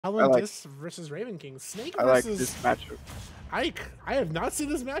AlanDiss versus RavenKing. Snake I like versus this matchup. Ike. I have not seen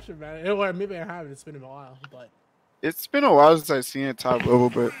this matchup, man. Or maybe I have. It's been a while, but It's been a while since I've seen it top level,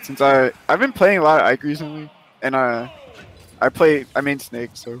 but since I've been playing a lot of Ike recently, and I main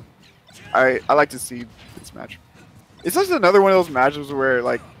Snake, so I like to see this match. It's just another one of those matches where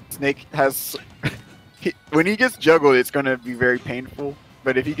like Snake has when he gets juggled, it's gonna be very painful.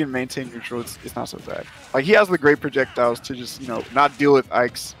 But if he can maintain neutral, it's not so bad. Like he has the great projectiles to just not deal with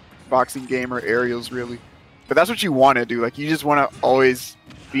Ike's boxing game or aerials really. But that's what you want to do. Like you just want to always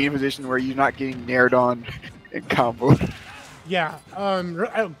be in a position where you're not getting nared on in combo. yeah.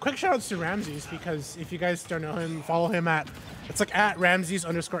 Quick shout outs to Ramses, because if you guys don't know him, follow him at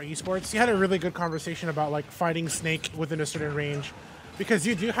Ramses_esports. He had a really good conversation about like fighting Snake within a certain range, because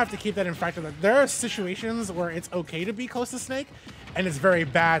you do have to keep that in factor. That there are situations where it's okay to be close to Snake, and it's very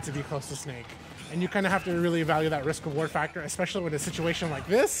bad to be close to Snake. And you kind of have to really value that risk-reward factor, especially with a situation like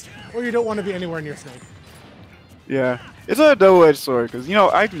this, where you don't want to be anywhere near Snake. Yeah, it's a double-edged sword, because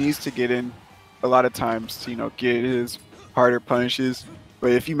Ike needs to get in a lot of times to get his harder punishes.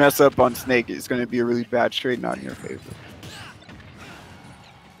 But if you mess up on Snake, it's going to be a really bad straight, not in your favor.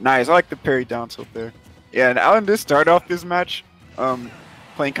 Nice, I like the parry down tilt there. Yeah, and AlanDiss started off this match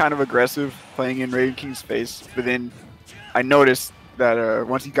playing kind of aggressive, playing in RavenKing's face, but then I noticed that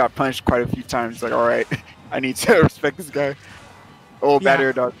once he got punched quite a few times, he's like, alright, I need to respect this guy. Oh, bad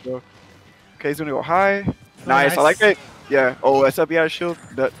air dodge though. Okay, he's gonna go high. Nice, I like it. Yeah, oh, that's up, he had a shield.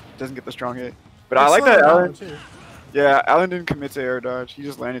 That doesn't get the strong hit. But I like that Alan. Yeah, Alan didn't commit to air dodge, he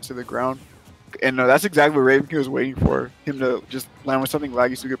just landed to the ground. And that's exactly what RavenKing was waiting for, him to just land with something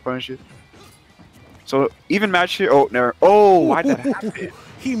laggy so he could punish it. So even match here. Oh, never. Oh, why'd that happen?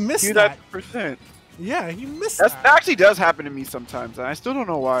 He missed that. Percent. Yeah, he missed that. That actually does happen to me sometimes, and I still don't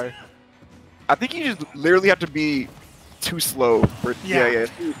know why. I think you just literally have to be too slow. Yeah,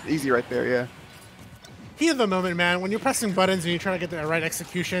 it's easy right there. Yeah. Heat of the moment, man. When you're pressing buttons and you're trying to get the right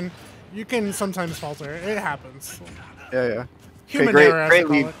execution, you can sometimes falter. It happens. Yeah. Human error, great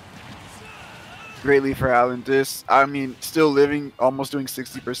lead. Great lead for AlanDiss. I mean, still living, almost doing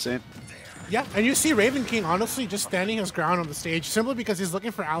 60%. Yeah, and you see RavenKing honestly just standing his ground on the stage simply because he's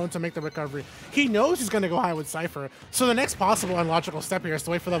looking for Alan to make the recovery. He knows he's going to go high with Cypher, so the next possible and logical step here is to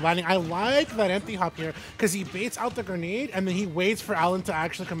wait for the landing. I like that empty hop here because he baits out the grenade and then he waits for Alan to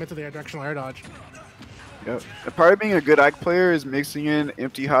actually commit to the directional air dodge. Yep. The part of being a good Ike player is mixing in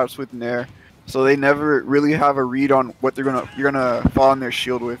empty hops with Nair, so they never really have a read on what you're gonna fall on their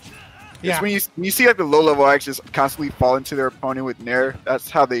shield with. Yeah. It's when you see like the low level Ikes just constantly fall into their opponent with Nair, that's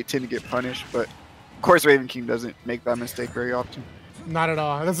how they tend to get punished. But of course RavenKing doesn't make that mistake very often. Not at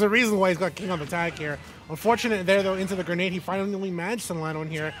all. That's the reason why he's got King on the tag here. Unfortunate there though into the grenade. He finally managed to land on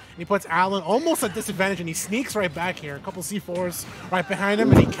here. And he puts Alan almost at disadvantage and he sneaks right back here. A couple C4s right behind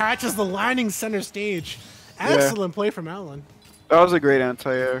him and he catches the landing center stage. Excellent play from Alan. That was a great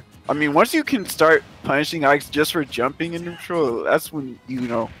anti-air. I mean, once you can start punishing Ikes just for jumping in neutral, that's when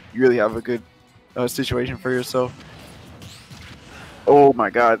you really have a good situation for yourself. Oh my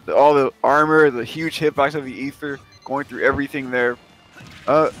god, all the armor, the huge hitbox of the ether, going through everything there.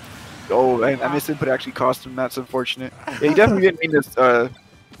 Oh, I missed it, but it actually cost him. That's unfortunate. Yeah, he definitely didn't mean to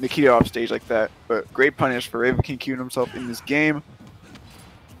Nikita off stage like that, but great punish for RavenKing keeping himself in this game.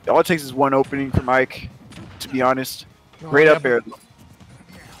 All it takes is one opening from Ike, to be honest. Great up air.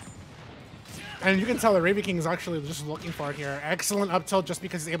 And you can tell that RavenKing is actually just looking for it here. Excellent up tilt just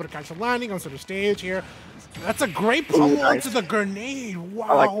because he's able to catch the landing on sort of stage here. That's a great pummel onto the grenade.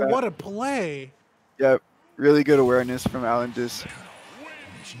 Wow, like what a play. Yep, really good awareness from AlanDiss.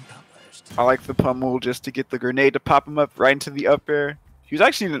 I like the pummel just to get the grenade to pop him up right into the up air. He was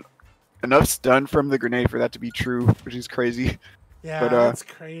actually enough stun from the grenade for that to be true, which is crazy. Yeah, but, that's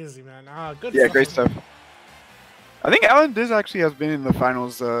crazy, man. Good stuff. Great stuff. I think AlanDiss actually has been in the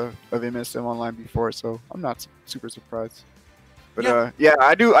finals of MSM Online before, so I'm not super surprised. But yeah,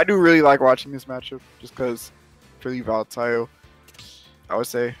 I do really like watching this matchup just because it's really volatile, I would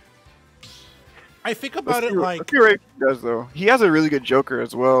say. I think about it like... Let's see what he does, though. He has a really good Joker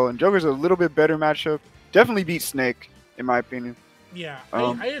as well, and Joker's a little bit better matchup. Definitely beats Snake, in my opinion. Yeah,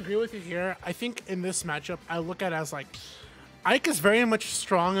 I agree with you here. I think in this matchup, I look at it as like... Ike is very much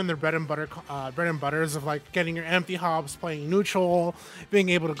strong in their bread and butters of like getting your empty hops, playing neutral, being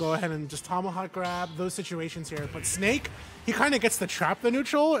able to go ahead and just tomahawk grab, those situations here. But Snake, he kind of gets to trap the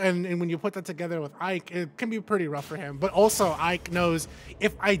neutral, and when you put that together with Ike, it can be pretty rough for him. But also, Ike knows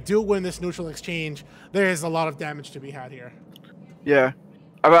if I do win this neutral exchange, there is a lot of damage to be had here. Yeah.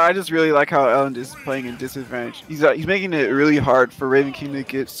 I just really like how AlanDiss is playing in disadvantage. He's making it really hard for RavenKing to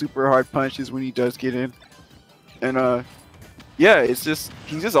get super hard punches when he does get in. And Yeah, it's just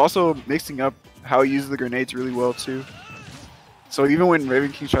he's just also mixing up how he uses the grenades really well too. So even when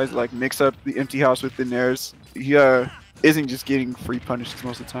RavenKing tries to like mix up the empty house with the nairs, he isn't just getting free punishes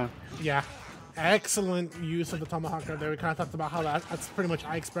most of the time. Yeah. Excellent use of the tomahawk right there. We kind of talked about how that's pretty much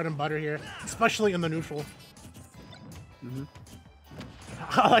Ike's bread and butter here, especially in the neutral.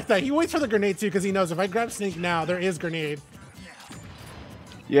 I like that. He waits for the grenade too because he knows if I grab Snake now, there is grenade.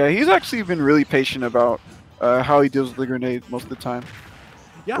 Yeah, he's actually been really patient about how he deals with the grenade most of the time.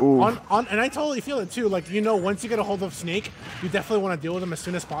 Yeah, and I totally feel it too. Like, you know, once you get a hold of Snake, you definitely want to deal with him as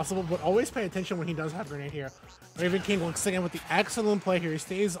soon as possible, but always pay attention when he does have grenade here. RavenKing once again with the excellent play here. He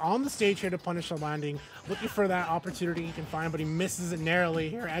stays on the stage here to punish the landing, looking for that opportunity he can find, but he misses it narrowly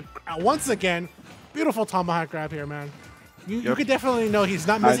here. Once again, beautiful tomahawk grab here, man. You could definitely know he's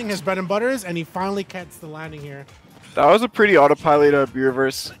not missing his bread and butters, and he finally gets the landing here. That was a pretty autopilot B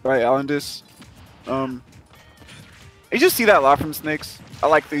reverse by AlanDiss. You just see that a lot from Snakes. I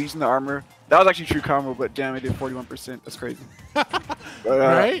like using the armor. That was actually true combo, but damn, it did 41%. That's crazy.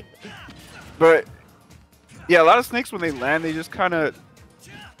 Right? But yeah, a lot of Snakes when they land, they just kind of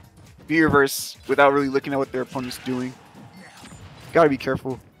B reverse without really looking at what their opponent's doing. Gotta be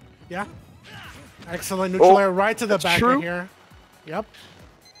careful. Yeah. Excellent neutral air right to the back here. Yep.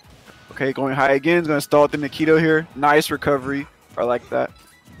 Okay, going high again. He's gonna stall with the Nikito here. Nice recovery. I like that.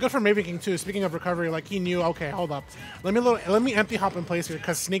 Good for RavenKing too. Speaking of recovery, like he knew, okay, hold up. Let me empty hop in place here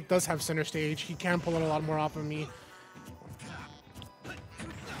because Snake does have center stage. He can pull it a lot more off of me.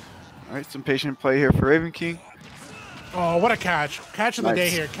 All right, some patient play here for RavenKing. Oh, what a catch. Catch of the day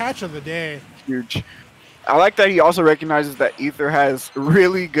here. Catch of the day. Huge. I like that he also recognizes that Ether has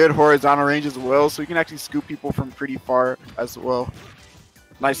really good horizontal range as well, so he can actually scoop people from pretty far as well.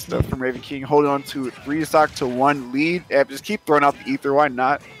 Nice stuff from RavenKing, holding on to 3-stock to 1 lead. And just keep throwing out the Ether, why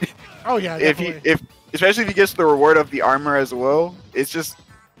not? Oh yeah, definitely. Especially if he gets the reward of the armor as well, it's just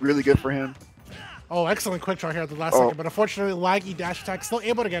really good for him. Oh, excellent quick draw here at the last second, but unfortunately, laggy dash attack, still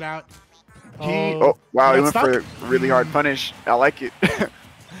able to get out. Wow, he went for a really hard punish. I like it.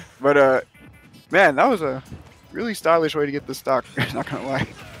 But man, that was a really stylish way to get the stock. Not gonna lie.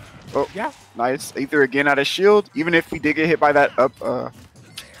 Oh yeah, nice. Ether again out of shield. Even if he did get hit by that up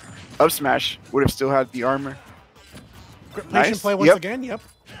smash, would have still had the armor. Patient play once again. Yep.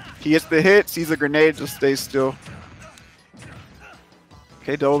 He gets the hit, sees a grenade, just stays still.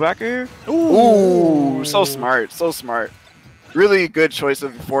 Okay, double backer here. Ooh, so smart, so smart. Really good choice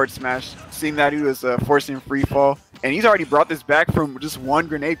of forward smash. Seeing that he was forcing free fall, and he's already brought this back from just 1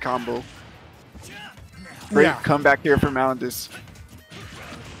 grenade combo. Great comeback here from AlanDiss.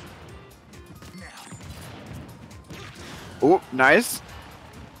 Oh, nice.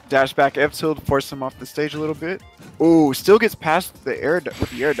 Dash back F tilt, force him off the stage a little bit. Oh, still gets past the air with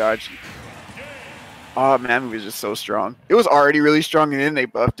the air dodge. Oh man, it was just so strong. It was already really strong, and then they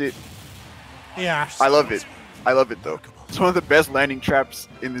buffed it. Yeah. I love it. I love it though. It's one of the best landing traps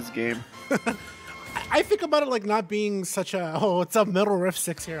in this game. I think about it like not being such a it's a middle rift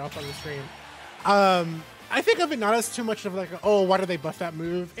 6 here up on the stream. I think of it not as too much of like why did they buff that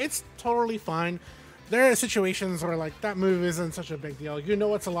move? It's totally fine. There are situations where like that move isn't such a big deal. You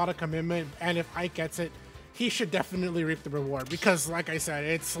know, it's a lot of commitment, and if Ike gets it, he should definitely reap the reward because, like I said,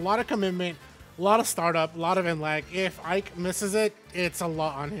 it's a lot of commitment, a lot of startup, a lot of in lag. If Ike misses it, it's a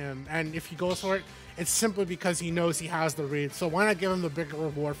lot on him, and if he goes for it, it's simply because he knows he has the read. So why not give him the bigger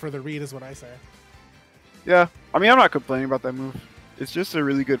reward for the read? Is what I say. Yeah, I mean, I'm not complaining about that move. It's just a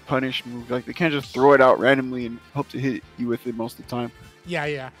really good punish move. Like they can't just throw it out randomly and hope to hit you with it most of the time.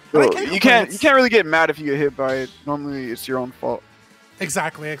 Yeah. So you can't really get mad if you get hit by it. Normally, it's your own fault.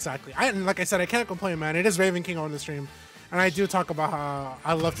 Exactly. And like I said, I can't complain, man. It is RavenKing on the stream, and I do talk about how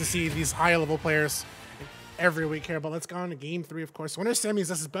I love to see these high-level players every week here. But let's go on to Game 3, of course. Winner semis.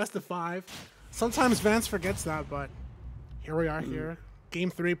 This is best of 5. Sometimes Vance forgets that, but here we are. Here,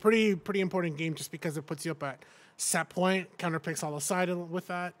 Game 3, pretty important game just because it puts you up at set point. Counter picks all aside with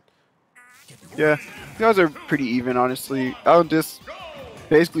that. Yeah, you guys are pretty even, honestly. AlanDiss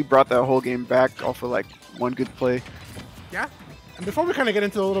basically brought that whole game back off of like 1 good play. Yeah. And before we kind of get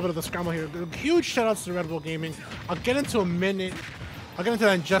into a little bit of the scramble here, huge shoutouts to Red Bull Gaming. I'll get into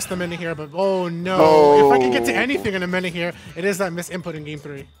that in just a minute here, but oh no. If I can get to anything in a minute here, it is that misinput in Game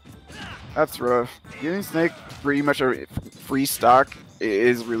 3. That's rough. Giving Snake pretty much a free stock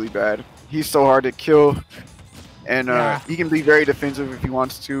is really bad. He's so hard to kill, and he can be very defensive if he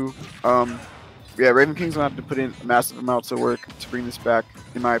wants to. Yeah, RavenKing's gonna have to put in massive amounts of work to bring this back,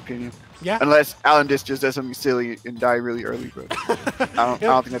 in my opinion. Yeah. Unless AlanDiss just does something silly and die really early, but I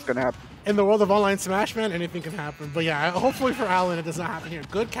don't think that's gonna happen. in the world of online Smash, man, anything can happen. But yeah, hopefully for Alan, it does not happen here.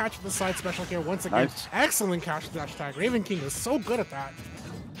 Good catch with the side special here once again. Nice. Excellent catch with dash attack. RavenKing is so good at that.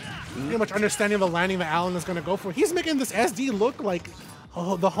 Pretty much understanding the landing that Alan is going to go for. He's making this SD look like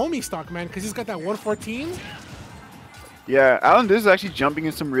the homie stock, man, because he's got that 114. Yeah, AlanDiss is actually jumping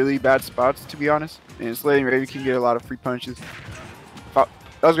in some really bad spots, to be honest. And it's letting RavenKing get a lot of free punches.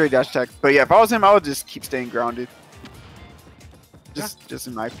 That was a great dash attack. But yeah, if I was him, I would just keep staying grounded. Just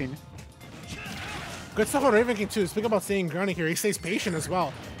in my opinion. Good stuff on RavenKing too. Speaking about staying grounded here, he stays patient as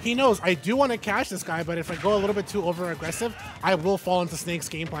well. He knows I do want to catch this guy, but if I go a little bit too over aggressive, I will fall into Snake's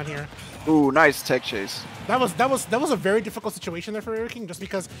game plan here. Ooh, nice tech chase. That was a very difficult situation there for RavenKing, just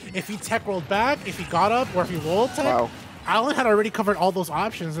because if he tech rolled back, if he got up, or if he rolled tech, Alan had already covered all those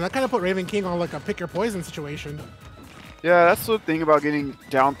options, and that kind of put RavenKing on like a pick your poison situation. Yeah, that's the thing about getting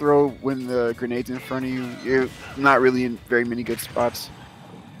down throw when the grenade's in front of you. You're not really in very many good spots.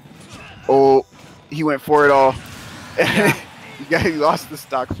 Oh, he went for it all. He lost the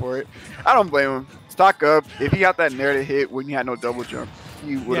stock for it. I don't blame him. Stock up. If he got that nair to hit when he had no double jump,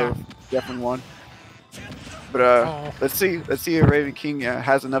 he would have definitely won. But let's see if RavenKing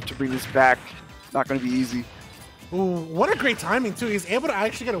has enough to bring this back. It's not going to be easy. Ooh, what a great timing too. He's able to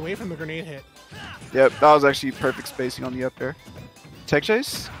actually get away from the grenade hit. Yep, that was actually perfect spacing on the up there. Tech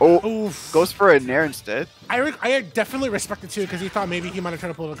chase? Oh, oof. Goes for a nair instead. I definitely respect it too, because he thought maybe he might have tried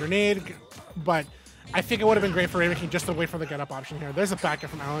to pull a grenade, but I think it would have been great for RavenKing just to wait for the get up option here. There's a back air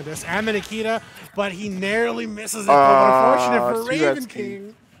from AlanDiss and the Nikita, but he narrowly misses it. Unfortunate for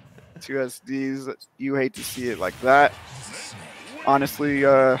RavenKing. 2 SDs. You hate to see it like that. Honestly,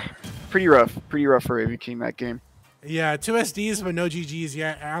 pretty rough for RavenKing that game. Yeah, 2 SDs but no GGs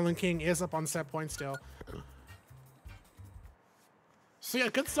yet. AlanKing is up on set point still. So yeah,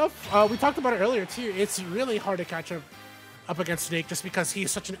 good stuff. We talked about it earlier too. It's really hard to catch up against Snake just because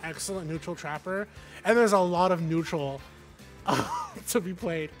he's such an excellent neutral trapper, and there's a lot of neutral to be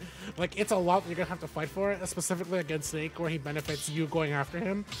played. Like, it's a lot that you're gonna have to fight for, specifically against Snake, where he benefits you going after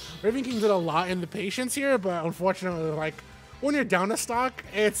him. RavenKing did a lot in the patience here, but unfortunately, like, when you're down a stock,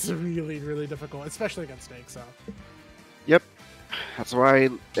 it's really, really difficult, especially against Snake. So. Yep, that's why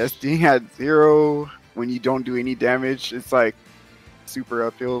SD had 0 when you don't do any damage. It's like super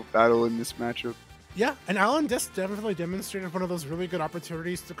uphill battle in this matchup. Yeah, and AlanDiss definitely demonstrated one of those really good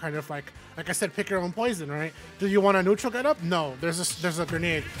opportunities to kind of like I said, pick your own poison, right? Do you want a neutral get up? No, there's a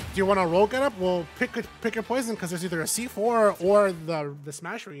grenade. Do you want a roll get up? Well, pick your poison, because there's either a C4 or the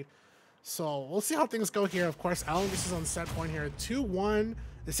smash read. So we'll see how things go here. Of course, AlanDiss is on set point here, 2-1.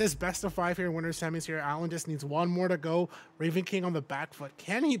 This is best of 5 here, winner semis here. AlanDiss needs 1 more to go. RavenKing on the back foot.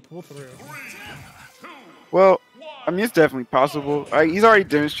 Can he pull through? Well, I mean, it's definitely possible. He's already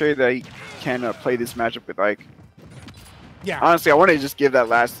demonstrated that he can play this matchup with Ike. Yeah. Honestly, I want to just give that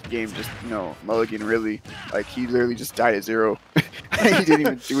last game just, mulligan, really. Like, he literally just died at 0. He didn't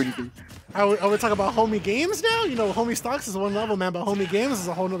even do anything. Are we talking about homie games now? Homie stocks is one level, man, but homie games is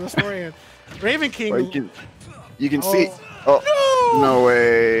a whole nother story. And RavenKing... Well, you can see... Oh, no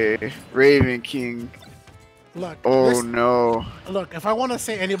way. RavenKing. Look. No. Look, if I want to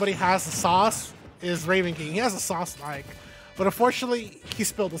say anybody has the sauce, is RavenKing. He has a sauce like, but unfortunately, he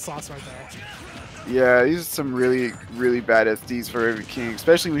spilled the sauce right there. Yeah, these are some really, really bad SDs for RavenKing,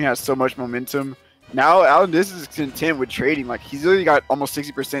 especially when he has so much momentum. Now, AlanDiss is content with trading. Like, he's literally got almost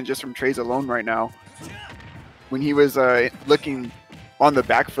 60% just from trades alone right now. When he was looking on the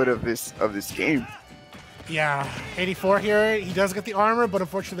back foot of this game. Yeah, 84 here. He does get the armor, but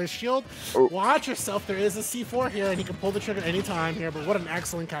unfortunately there's shield. Oh. Watch yourself. There is a C4 here, and he can pull the trigger anytime here, but what an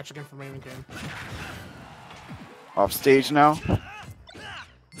excellent catch again from RavenKing. Off stage now.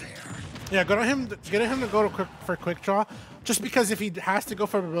 Yeah, get him to go for quick draw, just because if he has to go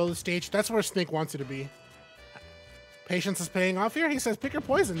for below the stage, that's where Snake wants you to be. Patience is paying off here. He says, pick your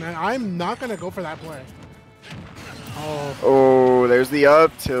poison, man. I'm not going to go for that play. Oh, there's the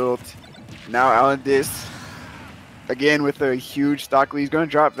up tilt. Now AlanDiss, again with a huge stock lead. He's going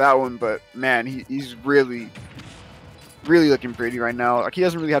to drop that one, but man, he's really, really looking pretty right now. Like, he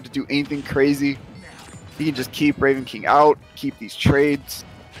doesn't really have to do anything crazy. He can just keep RavenKing out, keep these trades.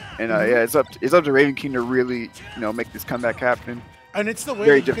 And yeah, it's up to RavenKing to really, make this comeback happen. And it's the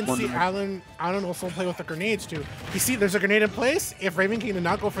way that you can see Alan also play with the grenades too. You see, there's a grenade in place. If RavenKing did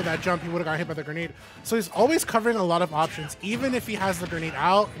not go for that jump, he would have got hit by the grenade. So he's always covering a lot of options. Even if he has the grenade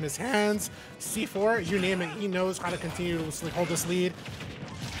out in his hands, C4, you name it, he knows how to continue to hold this lead.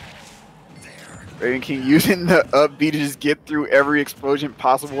 RavenKing using the up B to just get through every explosion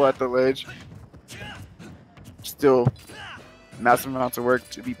possible at the ledge. Still massive amounts of work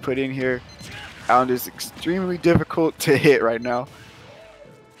to be put in here. AlanDiss is extremely difficult to hit right now.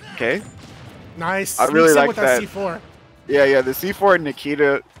 Okay. Nice. I really Sneaks in like with that. C4. Yeah, the C4 and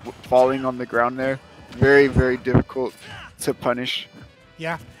Nikita falling on the ground there. Very, very difficult to punish.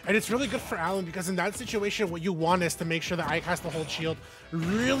 Yeah, and it's really good for Alan because in that situation, what you want is to make sure that Ike has to hold shield.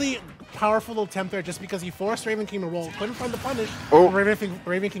 Really powerful attempt there just because he forced RavenKing to roll. Couldn't find the punish. Oh.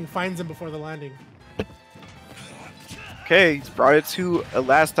 RavenKing finds him before the landing. Okay, he's brought it to a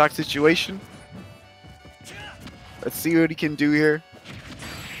last stock situation. Let's see what he can do here.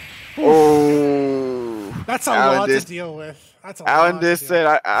 Oof. Oh, that's a lot to deal with. That's a AlanDiss said,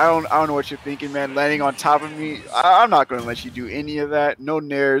 I don't know what you're thinking, man. Landing on top of me, I'm not gonna let you do any of that. No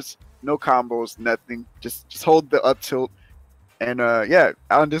nairs, no combos, nothing. Just hold the up tilt. And yeah,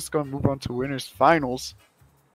 AlanDiss is gonna move on to winners finals.